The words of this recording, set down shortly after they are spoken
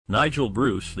Nigel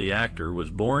Bruce, the actor, was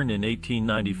born in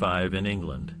 1895 in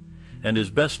England, and is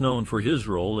best known for his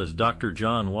role as Dr.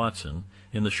 John Watson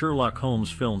in the Sherlock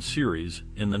Holmes film series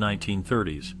in the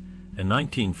 1930s and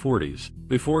 1940s.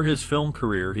 Before his film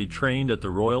career, he trained at the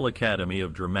Royal Academy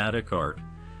of Dramatic Art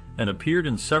and appeared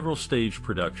in several stage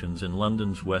productions in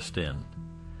London's West End.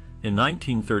 In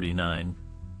 1939,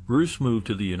 Bruce moved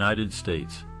to the United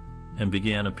States and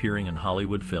began appearing in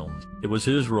Hollywood films. It was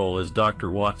his role as Dr.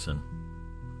 Watson,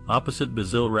 opposite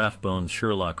Basil Rathbone's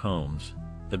Sherlock Holmes,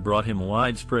 that brought him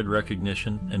widespread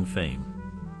recognition and fame.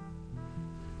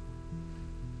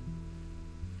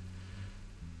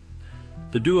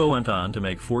 The duo went on to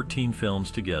make 14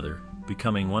 films together,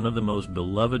 becoming one of the most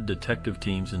beloved detective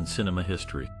teams in cinema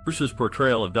history. Bruce's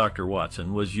portrayal of Dr.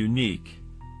 Watson was unique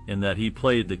in that he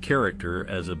played the character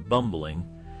as a bumbling,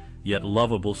 yet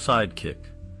lovable sidekick,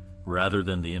 rather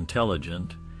than the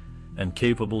intelligent and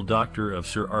capable doctor of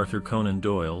Sir Arthur Conan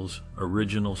Doyle's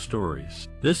original stories.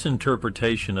 This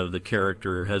interpretation of the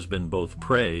character has been both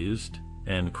praised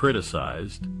and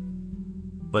criticized,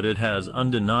 but it has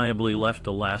undeniably left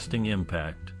a lasting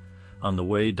impact on the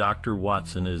way Dr.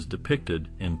 Watson is depicted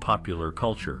in popular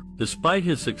culture. Despite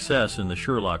his success in the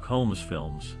Sherlock Holmes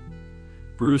films,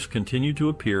 Bruce continued to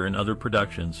appear in other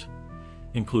productions,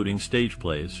 including stage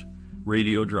plays,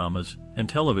 radio dramas, and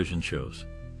television shows.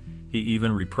 He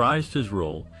even reprised his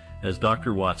role as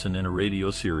Dr. Watson in a radio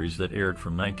series that aired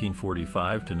from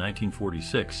 1945 to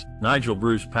 1946. Nigel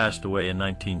Bruce passed away in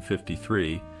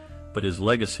 1953, but his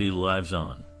legacy lives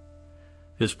on.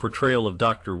 His portrayal of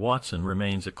Dr. Watson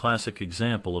remains a classic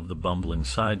example of the bumbling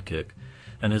sidekick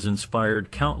and has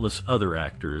inspired countless other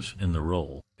actors in the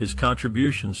role. His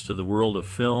contributions to the world of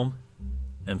film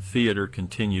and theater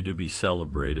continue to be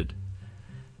celebrated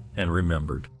and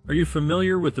remembered. Are you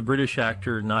familiar with the British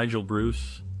actor Nigel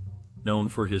Bruce? Known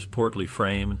for his portly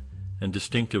frame and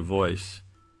distinctive voice,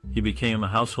 he became a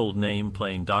household name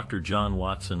playing Dr. John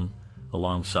Watson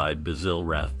alongside Basil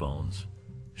Rathbone's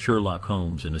Sherlock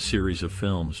Holmes in a series of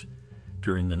films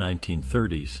during the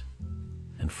 1930s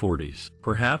and 40s.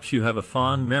 Perhaps you have a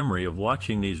fond memory of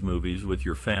watching these movies with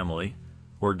your family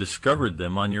or discovered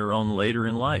them on your own later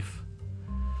in life.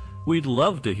 We'd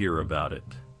love to hear about it.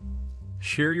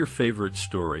 Share your favorite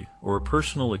story or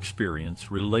personal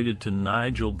experience related to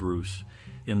Nigel Bruce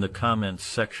in the comments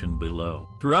section below.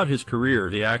 Throughout his career,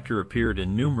 the actor appeared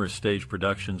in numerous stage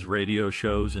productions, radio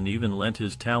shows, and even lent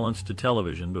his talents to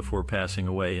television before passing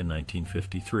away in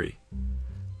 1953.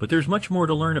 But there's much more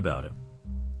to learn about him.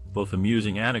 Both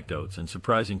amusing anecdotes and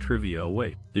surprising trivia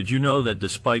await. Did you know that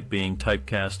despite being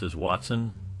typecast as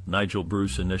Watson, Nigel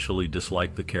Bruce initially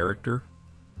disliked the character?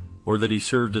 Or that he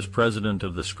served as president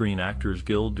of the Screen Actors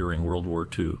Guild during World War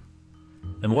II?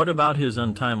 And what about his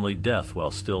untimely death while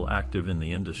still active in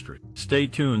the industry? Stay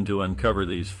tuned to uncover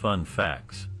these fun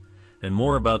facts and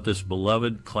more about this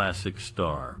beloved classic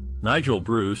star. Nigel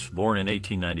Bruce, born in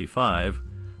 1895,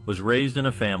 was raised in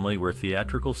a family where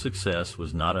theatrical success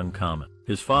was not uncommon.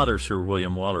 His father, Sir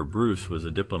William Waller Bruce, was a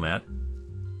diplomat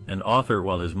and author,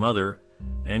 while his mother,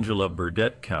 Angela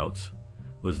Burdett Coutts,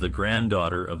 was the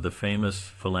granddaughter of the famous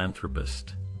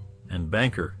philanthropist and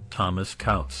banker Thomas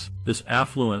Coutts. This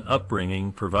affluent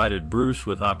upbringing provided Bruce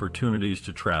with opportunities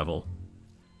to travel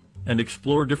and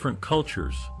explore different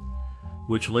cultures,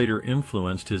 which later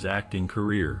influenced his acting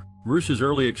career. Bruce's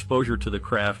early exposure to the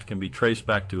craft can be traced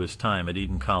back to his time at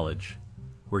Eton College,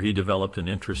 where he developed an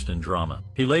interest in drama.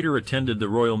 He later attended the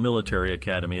Royal Military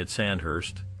Academy at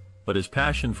Sandhurst, but his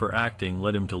passion for acting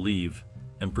led him to leave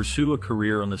and pursue a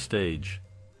career on the stage.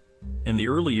 In the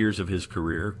early years of his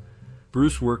career,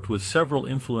 Bruce worked with several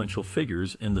influential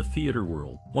figures in the theater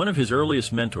world. One of his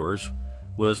earliest mentors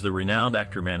was the renowned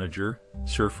actor-manager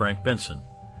Sir Frank Benson,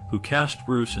 who cast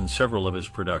Bruce in several of his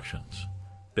productions.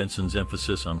 Benson's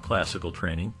emphasis on classical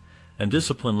training and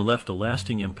discipline left a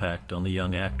lasting impact on the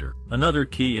young actor. Another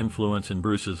key influence in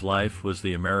Bruce's life was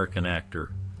the American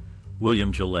actor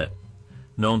William Gillette,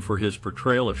 known for his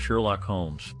portrayal of Sherlock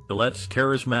Holmes. Gillette's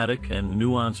charismatic and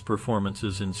nuanced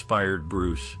performances inspired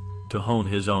Bruce to hone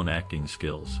his own acting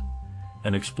skills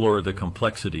and explore the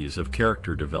complexities of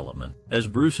character development. As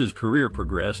Bruce's career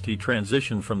progressed, he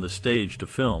transitioned from the stage to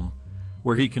film,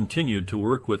 where he continued to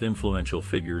work with influential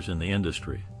figures in the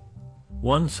industry.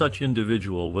 One such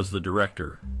individual was the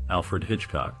director, Alfred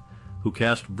Hitchcock, who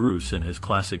cast Bruce in his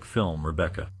classic film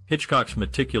Rebecca. Hitchcock's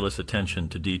meticulous attention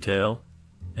to detail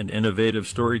and innovative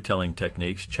storytelling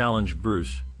techniques challenged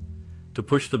Bruce to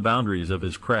push the boundaries of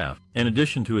his craft. In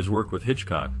addition to his work with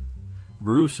Hitchcock,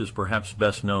 Bruce is perhaps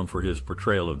best known for his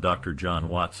portrayal of Dr. John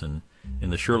Watson in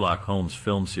the Sherlock Holmes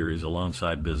film series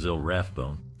alongside Basil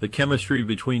Rathbone. The chemistry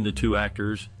between the two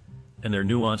actors and their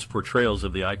nuanced portrayals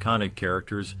of the iconic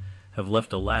characters have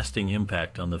left a lasting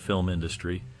impact on the film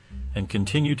industry and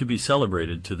continue to be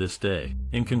celebrated to this day.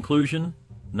 In conclusion,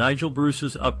 Nigel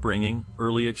Bruce's upbringing,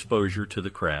 early exposure to the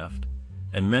craft,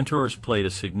 and mentors played a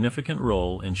significant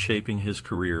role in shaping his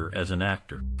career as an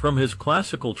actor. From his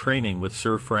classical training with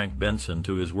Sir Frank Benson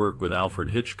to his work with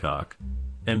Alfred Hitchcock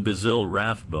and Basil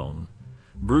Rathbone,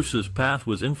 Bruce's path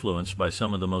was influenced by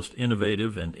some of the most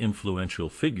innovative and influential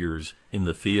figures in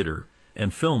the theater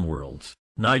and film worlds.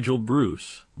 Nigel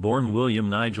Bruce, born William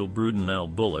Nigel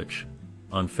Brudenell Bulloch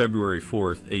on February 4,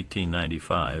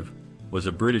 1895, was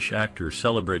a British actor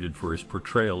celebrated for his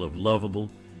portrayal of lovable,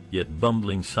 yet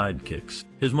bumbling sidekicks.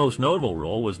 His most notable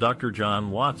role was Dr.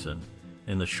 John Watson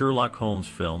in the Sherlock Holmes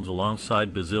films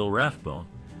alongside Basil Rathbone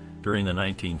during the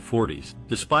 1940s.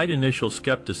 Despite initial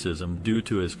skepticism due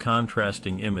to his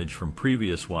contrasting image from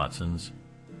previous Watsons,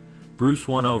 Bruce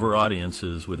won over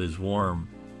audiences with his warm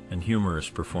and humorous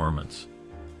performance.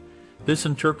 This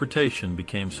interpretation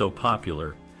became so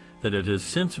popular that it has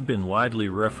since been widely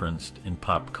referenced in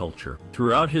pop culture.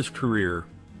 Throughout his career,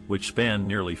 which spanned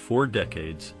nearly 4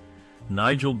 decades,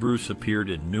 Nigel Bruce appeared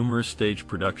in numerous stage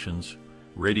productions,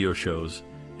 radio shows,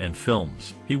 and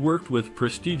films. He worked with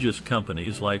prestigious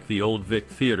companies like the Old Vic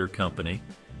Theatre Company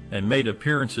and made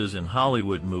appearances in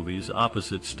Hollywood movies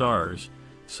opposite stars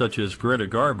such as Greta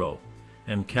Garbo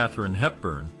and Katharine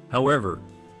Hepburn. However,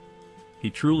 he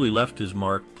truly left his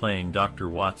mark playing Dr.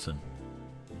 Watson,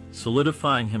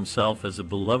 solidifying himself as a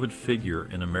beloved figure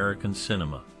in American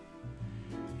cinema.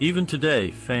 Even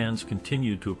today, fans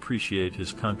continue to appreciate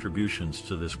his contributions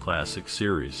to this classic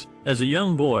series. As a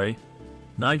young boy,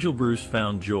 Nigel Bruce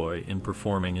found joy in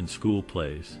performing in school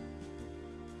plays.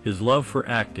 His love for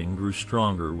acting grew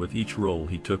stronger with each role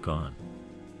he took on.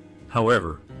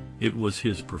 However, it was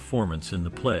his performance in the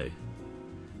play,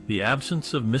 the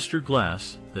absence of Mr.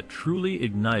 Glass, that truly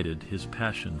ignited his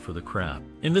passion for the craft.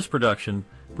 In this production,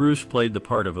 Bruce played the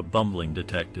part of a bumbling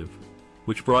detective,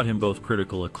 which brought him both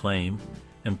critical acclaim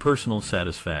and personal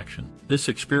satisfaction. This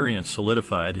experience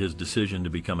solidified his decision to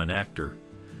become an actor,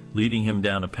 leading him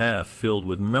down a path filled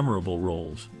with memorable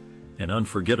roles and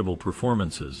unforgettable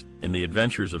performances. In The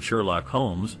Adventures of Sherlock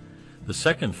Holmes, the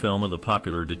second film of the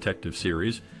popular detective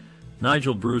series,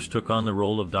 Nigel Bruce took on the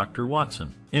role of Dr.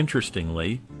 Watson.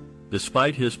 Interestingly,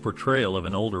 despite his portrayal of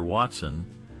an older Watson,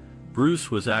 Bruce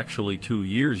was actually 2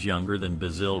 years younger than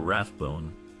Basil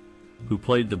Rathbone, who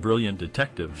played the brilliant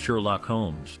detective Sherlock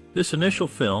Holmes. This initial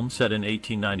film, set in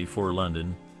 1894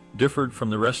 London, differed from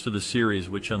the rest of the series,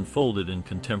 which unfolded in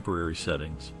contemporary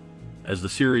settings. As the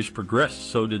series progressed,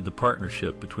 so did the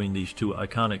partnership between these two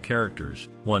iconic characters.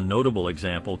 One notable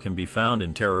example can be found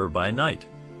in Terror by Night,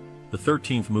 the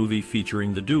 13th movie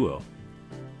featuring the duo.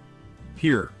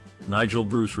 Here, Nigel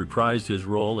Bruce reprised his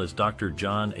role as Dr.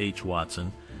 John H.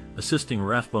 Watson, assisting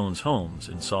Rathbone's Holmes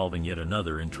in solving yet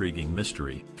another intriguing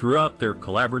mystery. Throughout their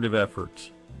collaborative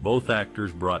efforts, both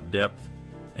actors brought depth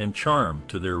and charm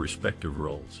to their respective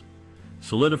roles,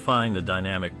 solidifying the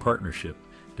dynamic partnership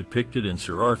depicted in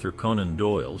Sir Arthur Conan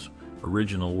Doyle's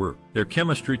original work. Their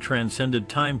chemistry transcended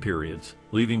time periods,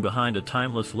 leaving behind a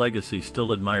timeless legacy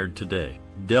still admired today.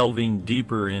 Delving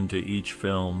deeper into each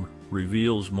film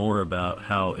reveals more about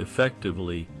how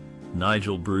effectively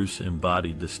Nigel Bruce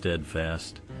embodied the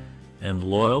steadfast and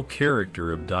loyal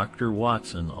character of Dr.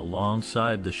 Watson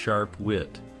alongside the sharp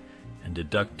wit and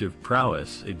deductive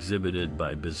prowess exhibited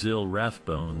by Basil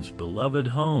Rathbone's beloved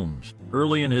Holmes.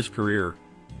 Early in his career,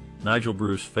 Nigel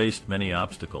Bruce faced many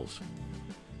obstacles.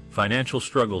 Financial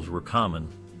struggles were common,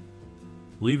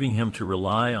 leaving him to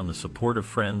rely on the support of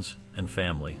friends and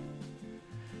family.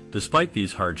 Despite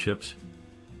these hardships,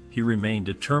 he remained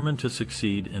determined to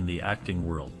succeed in the acting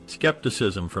world.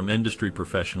 Skepticism from industry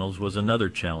professionals was another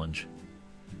challenge.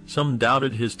 Some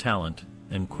doubted his talent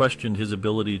and questioned his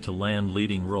ability to land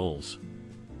leading roles.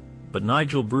 But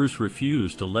Nigel Bruce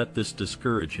refused to let this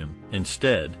discourage him.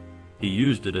 Instead, he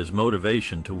used it as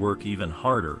motivation to work even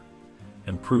harder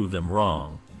and prove them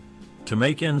wrong. To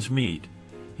make ends meet,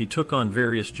 he took on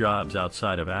various jobs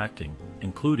outside of acting,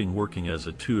 including working as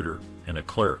a tutor and a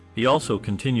clerk. He also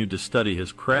continued to study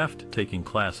his craft, taking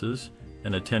classes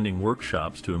and attending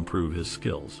workshops to improve his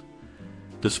skills.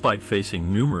 Despite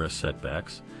facing numerous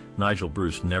setbacks, Nigel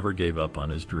Bruce never gave up on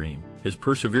his dream. His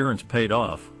perseverance paid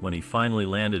off when he finally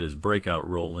landed his breakout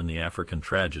role in The African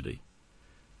Tragedy.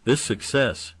 This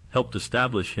success helped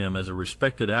establish him as a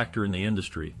respected actor in the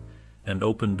industry and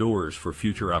opened doors for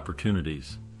future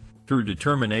opportunities. Through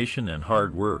determination and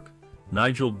hard work,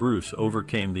 Nigel Bruce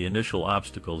overcame the initial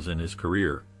obstacles in his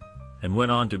career and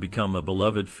went on to become a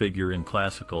beloved figure in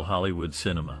classical Hollywood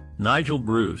cinema. Nigel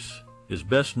Bruce is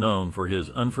best known for his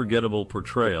unforgettable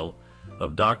portrayal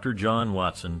of Dr. John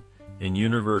Watson in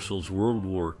Universal's World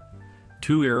War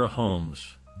II-era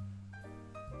Holmes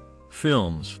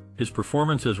films. His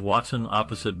performance as Watson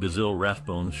opposite Basil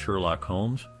Rathbone's Sherlock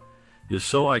Holmes is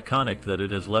so iconic that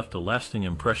it has left a lasting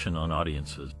impression on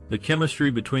audiences. The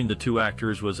chemistry between the two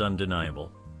actors was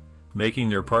undeniable, making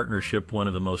their partnership one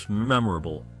of the most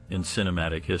memorable in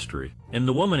cinematic history. In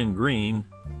The Woman in Green,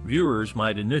 viewers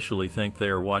might initially think they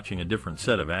are watching a different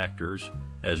set of actors,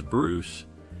 as Bruce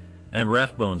and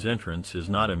Rathbone's entrance is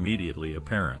not immediately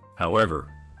apparent.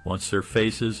 However, once their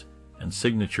faces and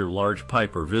signature large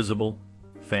pipe are visible,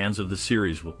 fans of the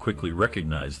series will quickly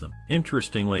recognize them.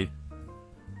 Interestingly,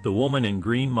 The Woman in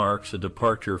Green marks a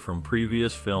departure from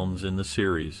previous films in the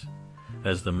series,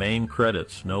 as the main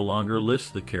credits no longer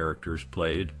list the characters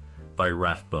played by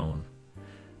Rathbone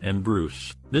and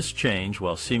Bruce. This change,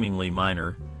 while seemingly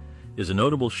minor, is a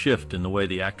notable shift in the way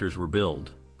the actors were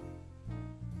billed.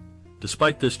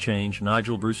 Despite this change,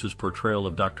 Nigel Bruce's portrayal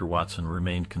of Dr. Watson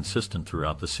remained consistent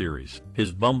throughout the series.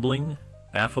 His bumbling,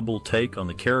 affable take on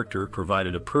the character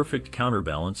provided a perfect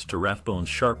counterbalance to Rathbone's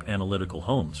sharp, analytical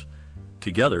Holmes.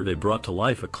 Together, they brought to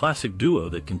life a classic duo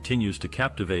that continues to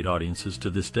captivate audiences to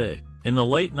this day. In the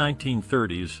late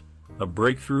 1930s, a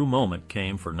breakthrough moment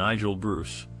came for Nigel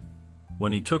Bruce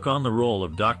when he took on the role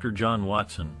of Dr. John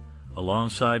Watson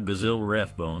alongside Basil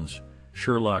Rathbone's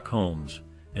Sherlock Holmes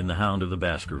in The Hound of the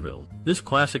Baskervilles. This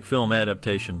classic film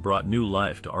adaptation brought new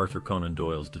life to Arthur Conan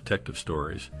Doyle's detective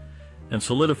stories and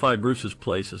solidified Bruce's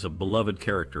place as a beloved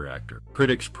character actor.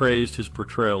 Critics praised his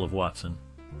portrayal of Watson,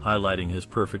 highlighting his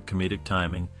perfect comedic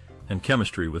timing and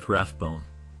chemistry with Rathbone.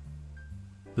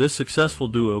 This successful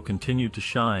duo continued to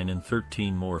shine in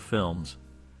 13 more films,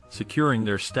 securing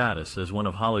their status as one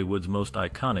of Hollywood's most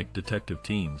iconic detective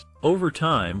teams. Over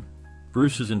time,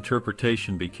 Bruce's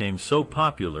interpretation became so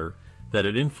popular that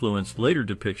it influenced later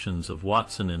depictions of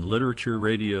Watson in literature,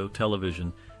 radio,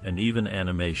 television, and even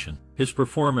animation. His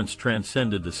performance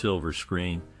transcended the silver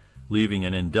screen, leaving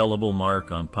an indelible mark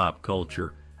on pop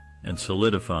culture and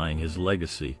solidifying his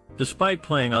legacy. Despite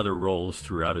playing other roles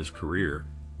throughout his career,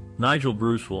 Nigel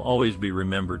Bruce will always be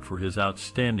remembered for his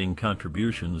outstanding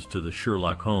contributions to the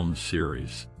Sherlock Holmes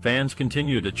series. Fans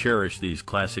continue to cherish these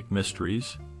classic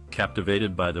mysteries,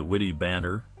 captivated by the witty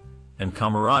banter and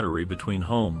camaraderie between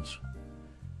Holmes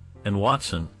and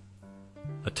Watson,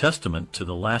 a testament to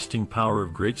the lasting power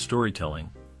of great storytelling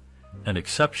and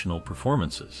exceptional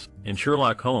performances. In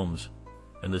Sherlock Holmes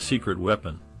and the Secret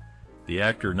Weapon, the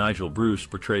actor Nigel Bruce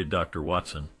portrayed Dr.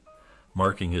 Watson,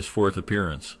 marking his fourth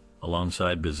appearance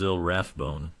alongside Basil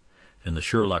Rathbone in the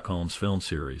Sherlock Holmes film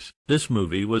series. This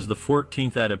movie was the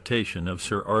 14th adaptation of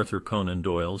Sir Arthur Conan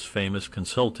Doyle's famous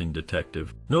consulting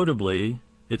detective. Notably,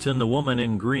 it's in The Woman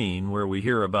in Green where we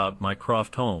hear about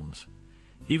Mycroft Holmes,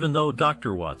 even though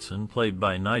Dr. Watson, played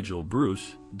by Nigel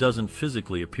Bruce, doesn't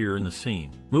physically appear in the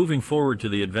scene. Moving forward to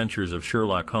The Adventures of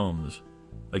Sherlock Holmes,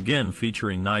 again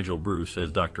featuring Nigel Bruce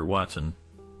as Dr. Watson,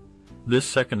 this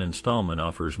second installment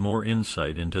offers more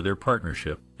insight into their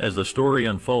partnership. As the story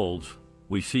unfolds,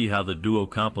 we see how the duo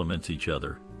complements each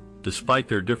other. Despite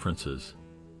their differences,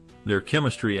 their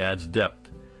chemistry adds depth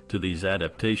to these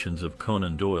adaptations of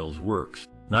Conan Doyle's works.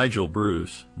 Nigel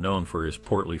Bruce, known for his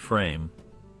portly frame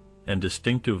and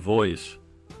distinctive voice,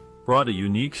 brought a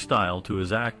unique style to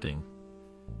his acting.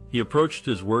 He approached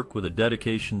his work with a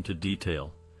dedication to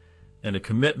detail and a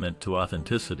commitment to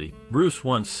authenticity. Bruce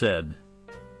once said,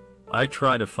 "I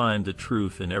try to find the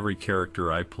truth in every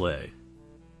character I play."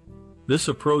 This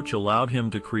approach allowed him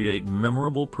to create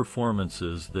memorable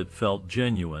performances that felt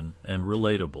genuine and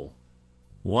relatable.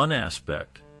 One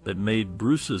aspect that made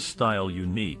Bruce's style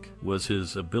unique was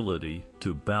his ability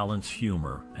to balance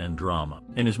humor and drama.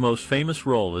 In his most famous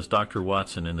role as Dr.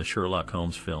 Watson in the Sherlock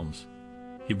Holmes films,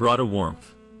 he brought a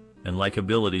warmth and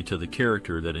likability to the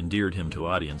character that endeared him to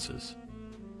audiences.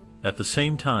 At the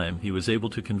same time, he was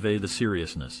able to convey the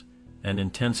seriousness and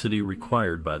intensity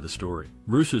required by the story.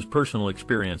 Bruce's personal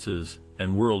experiences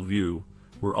and worldview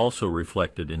were also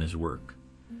reflected in his work.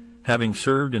 Having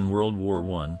served in World War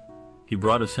I, he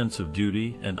brought a sense of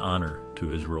duty and honor to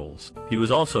his roles. He was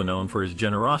also known for his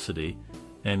generosity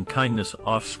and kindness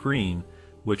off-screen,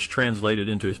 which translated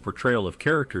into his portrayal of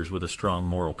characters with a strong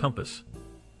moral compass.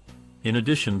 In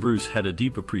addition, Bruce had a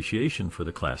deep appreciation for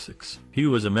the classics. He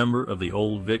was a member of the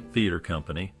Old Vic Theatre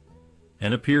Company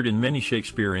and appeared in many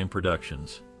Shakespearean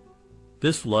productions.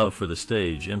 This love for the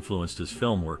stage influenced his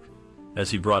film work, as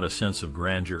he brought a sense of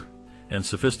grandeur and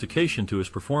sophistication to his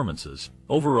performances.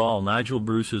 Overall, Nigel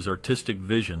Bruce's artistic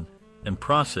vision and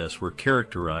process were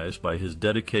characterized by his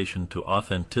dedication to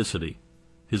authenticity,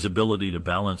 his ability to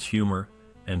balance humor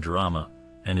and drama,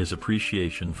 and his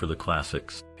appreciation for the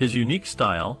classics. His unique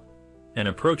style and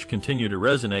approach continue to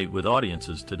resonate with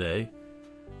audiences today,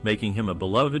 making him a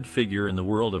beloved figure in the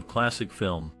world of classic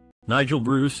film. Nigel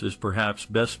Bruce is perhaps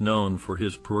best known for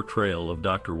his portrayal of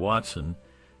Dr. Watson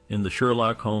in the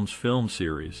Sherlock Holmes film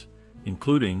series,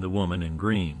 including The Woman in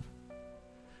Green.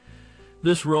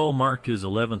 This role marked his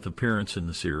 11th appearance in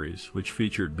the series, which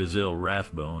featured Basil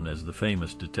Rathbone as the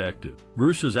famous detective.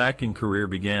 Bruce's acting career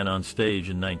began on stage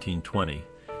in 1920,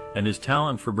 and his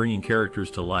talent for bringing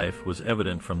characters to life was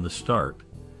evident from the start.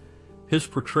 His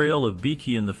portrayal of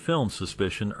Beaky in the film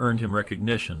Suspicion earned him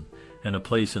recognition and a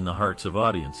place in the hearts of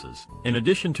audiences. In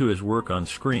addition to his work on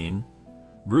screen,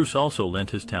 Bruce also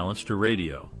lent his talents to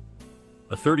radio.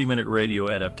 A 30-minute radio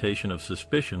adaptation of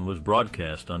Suspicion was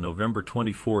broadcast on November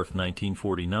 24,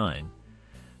 1949,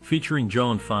 featuring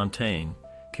Joan Fontaine,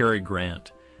 Cary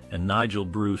Grant, and Nigel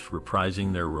Bruce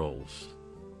reprising their roles.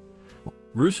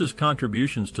 Bruce's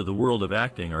contributions to the world of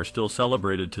acting are still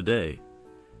celebrated today,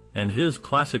 and his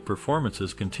classic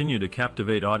performances continue to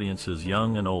captivate audiences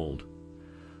young and old.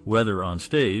 Whether on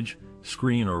stage,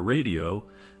 screen, or radio,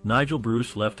 Nigel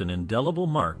Bruce left an indelible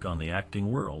mark on the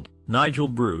acting world. Nigel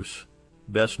Bruce,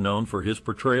 best known for his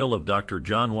portrayal of Dr.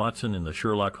 John Watson in the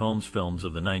Sherlock Holmes films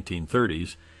of the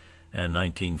 1930s and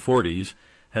 1940s,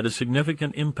 had a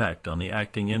significant impact on the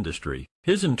acting industry.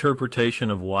 His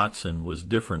interpretation of Watson was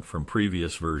different from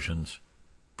previous versions,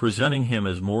 presenting him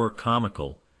as more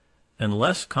comical and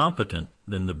less competent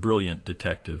than the brilliant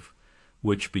detective,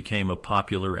 which became a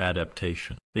popular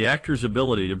adaptation. The actor's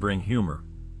ability to bring humor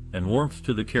and warmth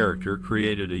to the character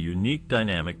created a unique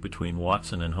dynamic between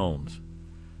Watson and Holmes.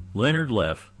 Leonard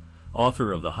Leff,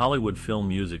 author of the Hollywood Film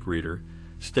Music Reader,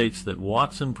 states that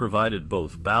Watson provided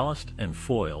both ballast and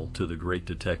foil to the great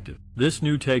detective. This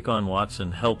new take on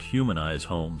Watson helped humanize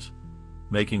Holmes,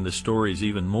 making the stories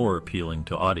even more appealing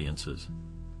to audiences.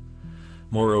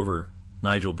 Moreover,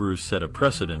 Nigel Bruce set a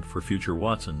precedent for future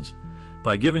Watsons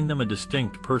by giving them a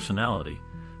distinct personality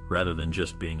rather than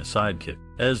just being a sidekick.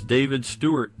 As David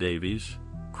Stuart Davies,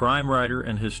 crime writer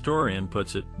and historian,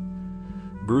 puts it,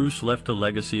 Bruce left a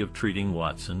legacy of treating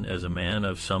Watson as a man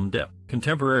of some depth.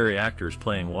 Contemporary actors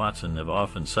playing Watson have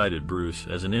often cited Bruce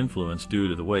as an influence due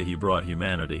to the way he brought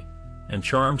humanity and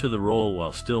charm to the role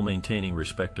while still maintaining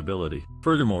respectability.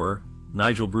 Furthermore,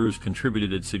 Nigel Bruce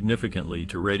contributed significantly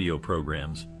to radio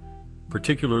programs,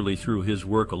 particularly through his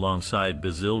work alongside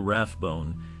Basil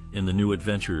Rathbone in The New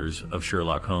Adventures of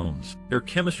Sherlock Holmes. Their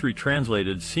chemistry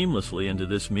translated seamlessly into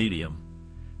this medium,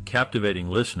 captivating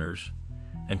listeners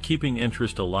and keeping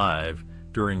interest alive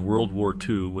during World War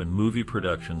II when movie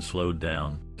production slowed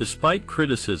down. Despite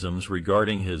criticisms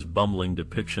regarding his bumbling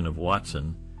depiction of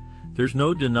Watson, there's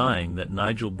no denying that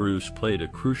Nigel Bruce played a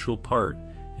crucial part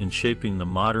in shaping the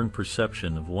modern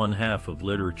perception of one half of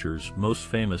literature's most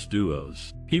famous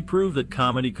duos. He proved that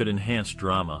comedy could enhance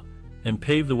drama and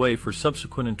pave the way for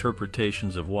subsequent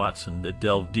interpretations of Watson that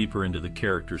delved deeper into the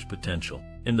character's potential.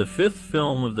 In the fifth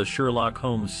film of the Sherlock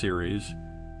Holmes series,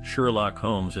 Sherlock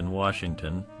Holmes in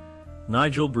Washington,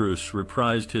 Nigel Bruce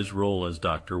reprised his role as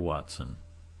Dr. Watson.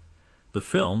 The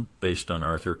film, based on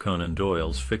Arthur Conan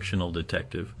Doyle's fictional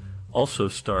detective, also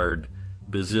starred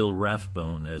Basil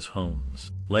Rathbone as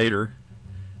Holmes. Later,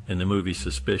 in the movie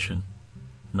Suspicion,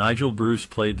 Nigel Bruce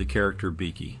played the character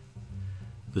Beaky.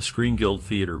 The Screen Guild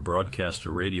Theatre broadcast a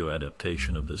radio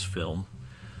adaptation of this film,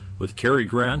 with Cary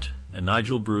Grant and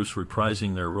Nigel Bruce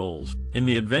reprising their roles. In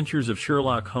The Adventures of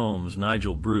Sherlock Holmes,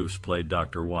 Nigel Bruce played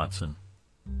Dr. Watson.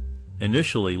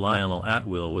 Initially, Lionel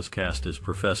Atwill was cast as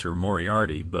Professor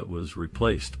Moriarty, but was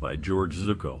replaced by George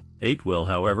Zucco. Atwill,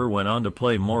 however, went on to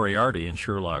play Moriarty in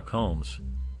Sherlock Holmes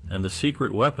and The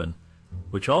Secret Weapon,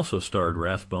 which also starred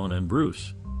Rathbone and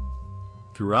Bruce.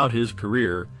 Throughout his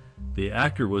career, the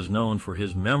actor was known for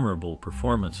his memorable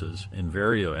performances in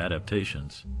various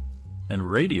adaptations and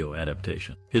radio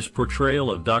adaptation. His portrayal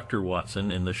of Dr.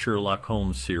 Watson in the Sherlock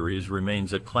Holmes series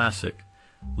remains a classic,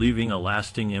 leaving a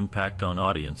lasting impact on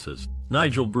audiences.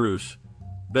 Nigel Bruce,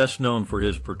 best known for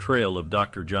his portrayal of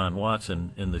Dr. John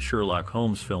Watson in the Sherlock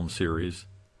Holmes film series,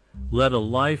 led a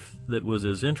life that was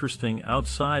as interesting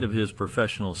outside of his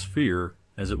professional sphere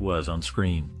as it was on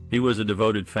screen. He was a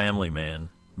devoted family man,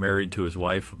 married to his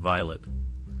wife Violet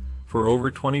for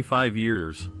over 25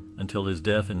 years until his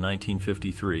death in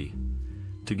 1953.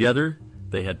 Together,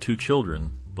 they had 2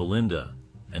 children, Belinda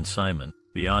and Simon.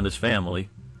 Beyond his family,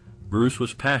 Bruce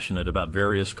was passionate about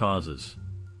various causes,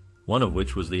 one of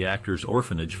which was the Actors'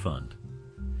 Orphanage Fund.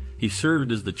 He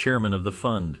served as the chairman of the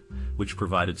fund, which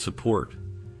provided support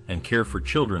and care for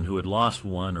children who had lost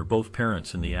one or both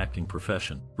parents in the acting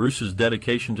profession. Bruce's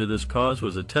dedication to this cause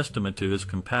was a testament to his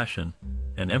compassion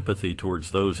and empathy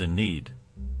towards those in need.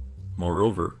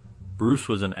 Moreover, Bruce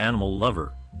was an animal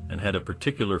lover and had a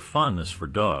particular fondness for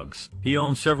dogs. He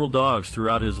owned several dogs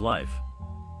throughout his life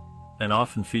and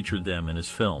often featured them in his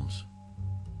films.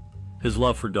 His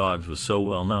love for dogs was so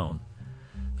well known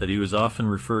that he was often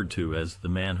referred to as the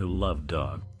man who loved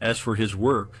dogs. As for his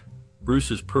work,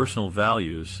 Bruce's personal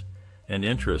values and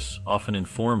interests often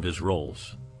informed his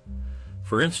roles.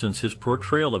 For instance, his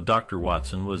portrayal of Dr.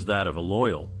 Watson was that of a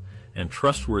loyal and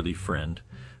trustworthy friend,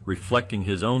 reflecting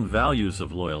his own values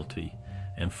of loyalty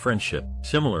and friendship.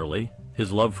 Similarly,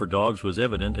 his love for dogs was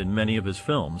evident in many of his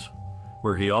films,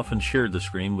 where he often shared the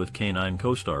screen with canine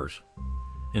co-stars.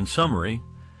 In summary,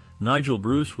 Nigel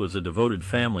Bruce was a devoted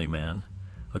family man,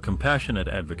 a compassionate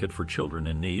advocate for children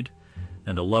in need,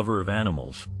 and a lover of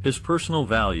animals. His personal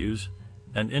values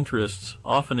and interests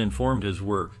often informed his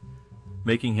work,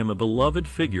 making him a beloved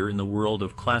figure in the world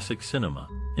of classic cinema.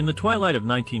 In the twilight of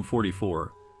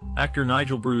 1944, actor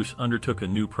Nigel Bruce undertook a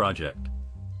new project,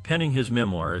 penning his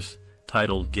memoirs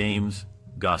titled Games,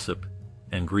 Gossip,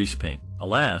 and Grease Paint.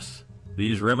 Alas,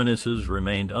 these reminiscences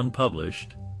remained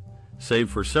unpublished,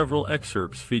 save for several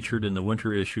excerpts featured in the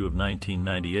winter issue of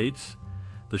 1998's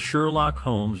The Sherlock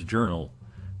Holmes Journal.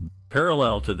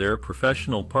 Parallel to their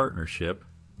professional partnership,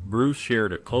 Bruce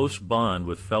shared a close bond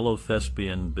with fellow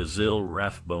thespian Basil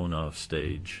Rathbone off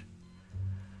stage.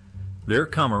 Their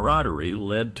camaraderie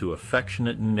led to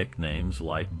affectionate nicknames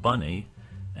like Bunny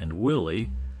and Willie,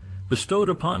 bestowed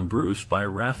upon Bruce by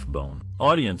Rathbone.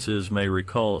 Audiences may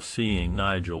recall seeing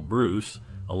Nigel Bruce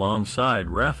alongside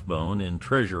Rathbone in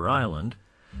Treasure Island,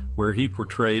 where he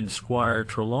portrayed Squire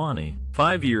Trelawney.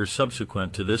 5 years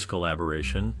subsequent to this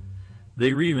collaboration,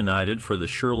 they reunited for the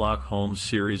Sherlock Holmes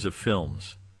series of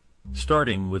films,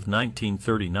 starting with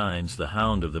 1939's The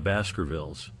Hound of the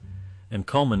Baskervilles, and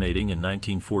culminating in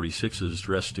 1946's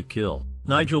Dressed to Kill.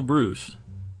 Nigel Bruce,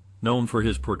 known for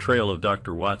his portrayal of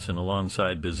Dr. Watson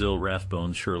alongside Basil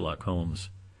Rathbone's Sherlock Holmes,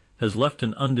 has left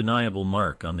an undeniable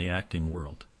mark on the acting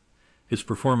world. His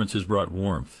performances brought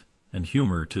warmth and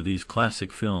humor to these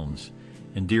classic films,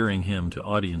 endearing him to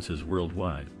audiences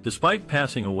worldwide. Despite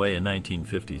passing away in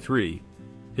 1953,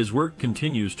 his work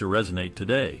continues to resonate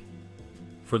today.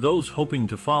 For those hoping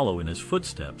to follow in his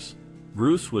footsteps,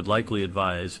 Bruce would likely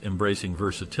advise embracing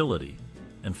versatility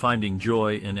and finding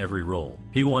joy in every role.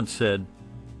 He once said,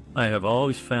 "I have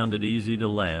always found it easy to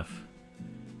laugh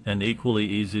and equally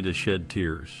easy to shed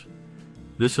tears."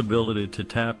 This ability to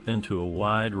tap into a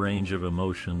wide range of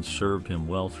emotions served him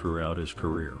well throughout his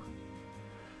career.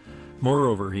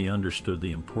 Moreover, he understood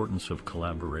the importance of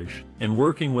collaboration. In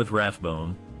working with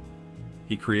Rathbone,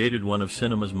 he created one of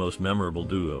cinema's most memorable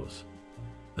duos.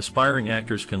 Aspiring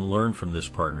actors can learn from this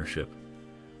partnership,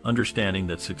 understanding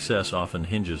that success often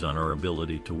hinges on our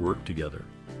ability to work together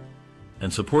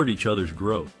and support each other's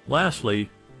growth. Lastly,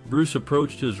 Bruce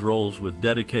approached his roles with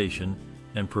dedication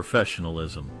and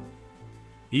professionalism.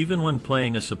 Even when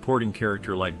playing a supporting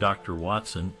character like Dr.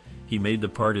 Watson, he made the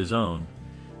part his own,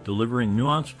 delivering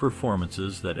nuanced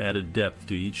performances that added depth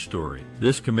to each story.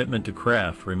 This commitment to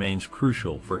craft remains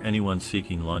crucial for anyone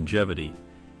seeking longevity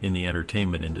in the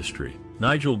entertainment industry.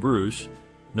 Nigel Bruce,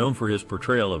 known for his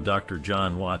portrayal of Dr.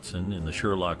 John Watson in the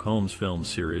Sherlock Holmes film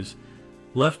series,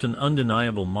 left an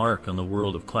undeniable mark on the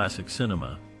world of classic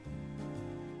cinema.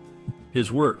 His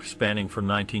work, spanning from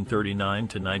 1939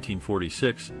 to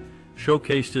 1946,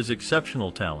 showcased his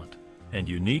exceptional talent and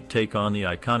unique take on the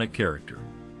iconic character.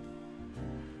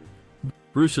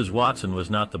 Bruce's Watson was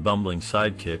not the bumbling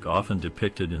sidekick often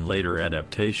depicted in later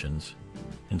adaptations.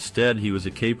 Instead, he was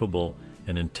a capable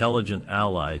and intelligent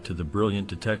ally to the brilliant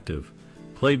detective,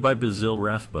 played by Basil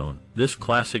Rathbone. This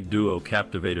classic duo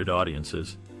captivated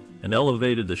audiences and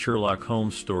elevated the Sherlock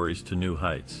Holmes stories to new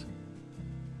heights.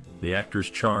 The actor's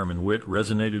charm and wit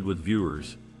resonated with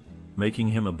viewers, making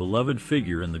him a beloved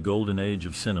figure in the golden age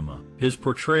of cinema. His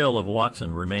portrayal of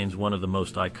Watson remains one of the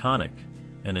most iconic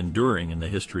and enduring in the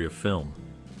history of film.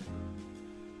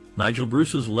 Nigel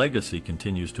Bruce's legacy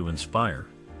continues to inspire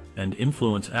and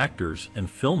influence actors and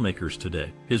filmmakers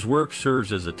today. His work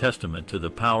serves as a testament to the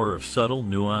power of subtle,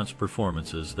 nuanced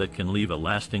performances that can leave a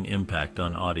lasting impact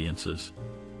on audiences.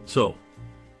 So,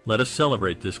 let us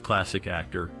celebrate this classic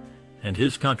actor and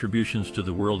his contributions to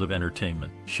the world of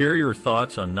entertainment. Share your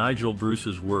thoughts on Nigel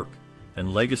Bruce's work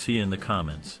and legacy in the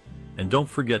comments, and don't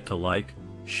forget to like,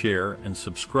 share, and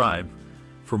subscribe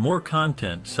for more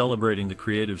content celebrating the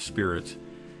creative spirits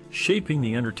shaping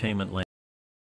the entertainment landscape.